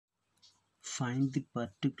find the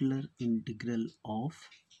particular integral of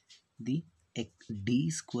the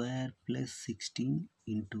d square plus 16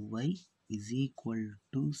 into y is equal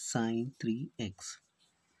to sine 3x.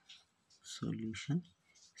 Solution.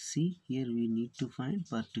 See, here we need to find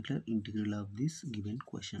particular integral of this given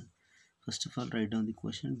question. First of all, write down the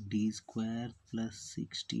question. D square plus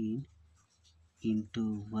 16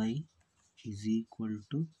 into y is equal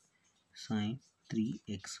to sine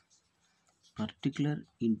 3x. Particular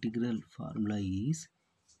integral formula is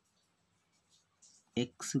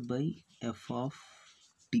x by f of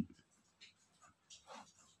t.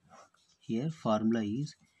 Here formula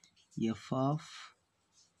is f of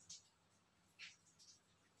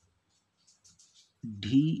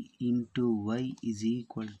d into y is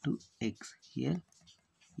equal to x. Here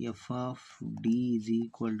f of d is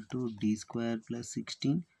equal to d square plus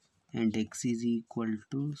 16 and x is equal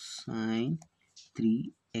to sine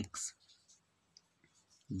 3x.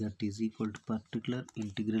 That is equal to particular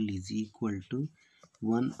integral is equal to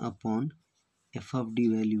 1 upon f of d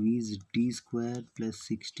value is d square plus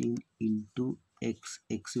 16 into x.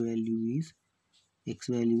 X value is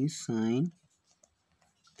sine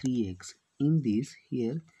 3x. In this,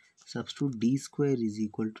 here substitute d square is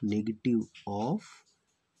equal to negative of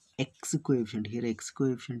x coefficient. Here x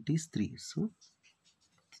coefficient is 3, so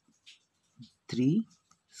 3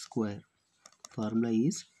 square. Formula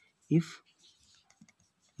is if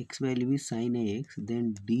x value is sine ax,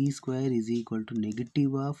 then d square is equal to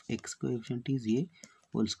negative of x coefficient is a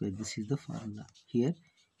whole square. This is the formula. Here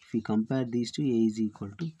if we compare these two, a is equal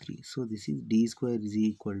to 3. So this is d square is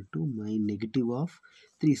equal to my negative of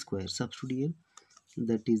 3 square. Substitute here,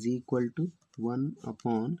 that is equal to 1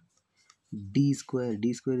 upon d square.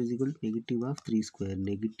 D square is equal to negative of 3 square.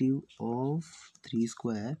 Negative of 3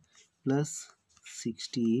 square plus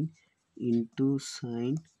 16 into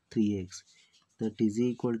sine 3x. That is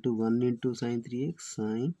equal to 1 into sine 3x,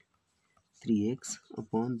 sine 3x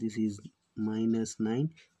upon this is minus 9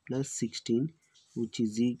 plus 16, which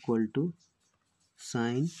is equal to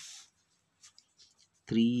sine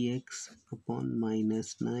 3x upon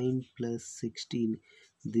minus 9 plus 16.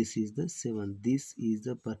 This is the 7. This is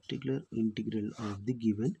the particular integral of the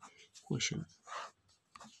given question.